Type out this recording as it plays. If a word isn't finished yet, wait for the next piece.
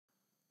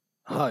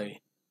Hi,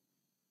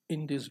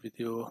 in this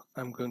video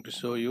I'm going to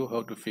show you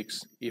how to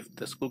fix if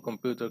the school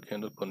computer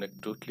cannot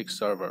connect to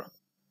clixserver.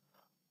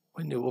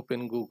 When you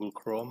open Google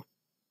Chrome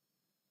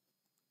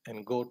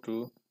and go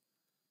to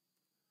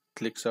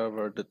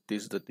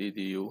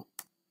clixserver.this.edu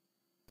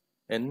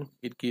and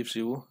it gives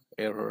you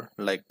error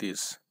like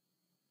this.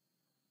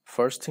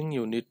 First thing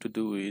you need to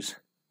do is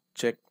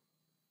check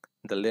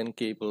the LAN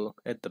cable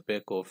at the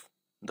back of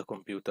the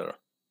computer.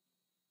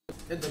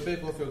 At the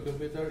back of your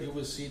computer you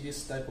will see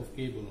this type of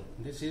cable.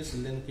 This is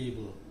LAN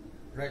cable.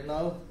 Right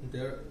now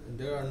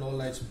there are no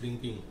lights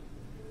blinking.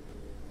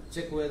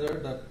 Check whether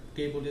the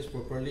cable is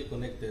properly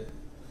connected.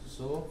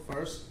 So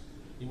first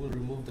you will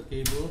remove the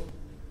cable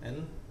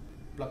and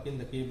plug in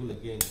the cable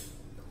again.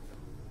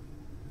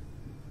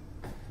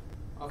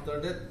 After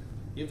that,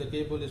 if the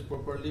cable is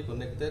properly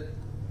connected,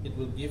 it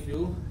will give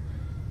you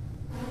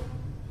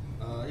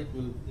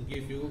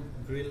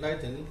green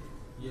light and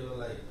yellow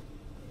light.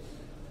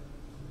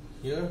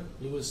 Here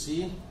you will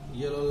see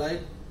yellow light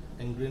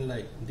and green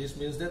light. This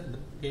means that the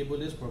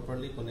cable is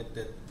properly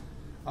connected.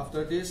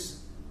 After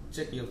this,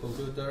 check your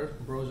computer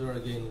browser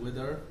again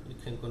whether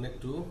it can connect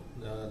to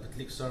the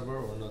CLIx server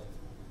or not.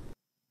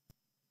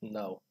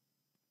 Now,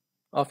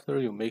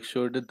 after you make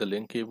sure that the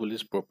LAN cable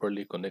is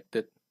properly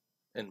connected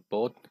and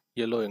both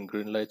yellow and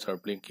green lights are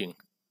blinking,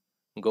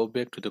 go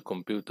back to the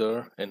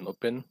computer and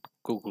open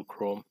Google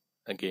Chrome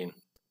again.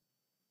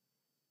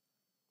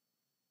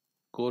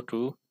 Go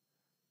to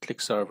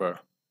clixserver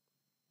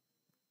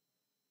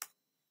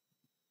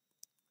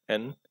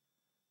and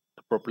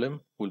the problem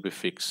will be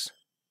fixed.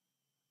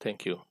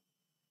 Thank you.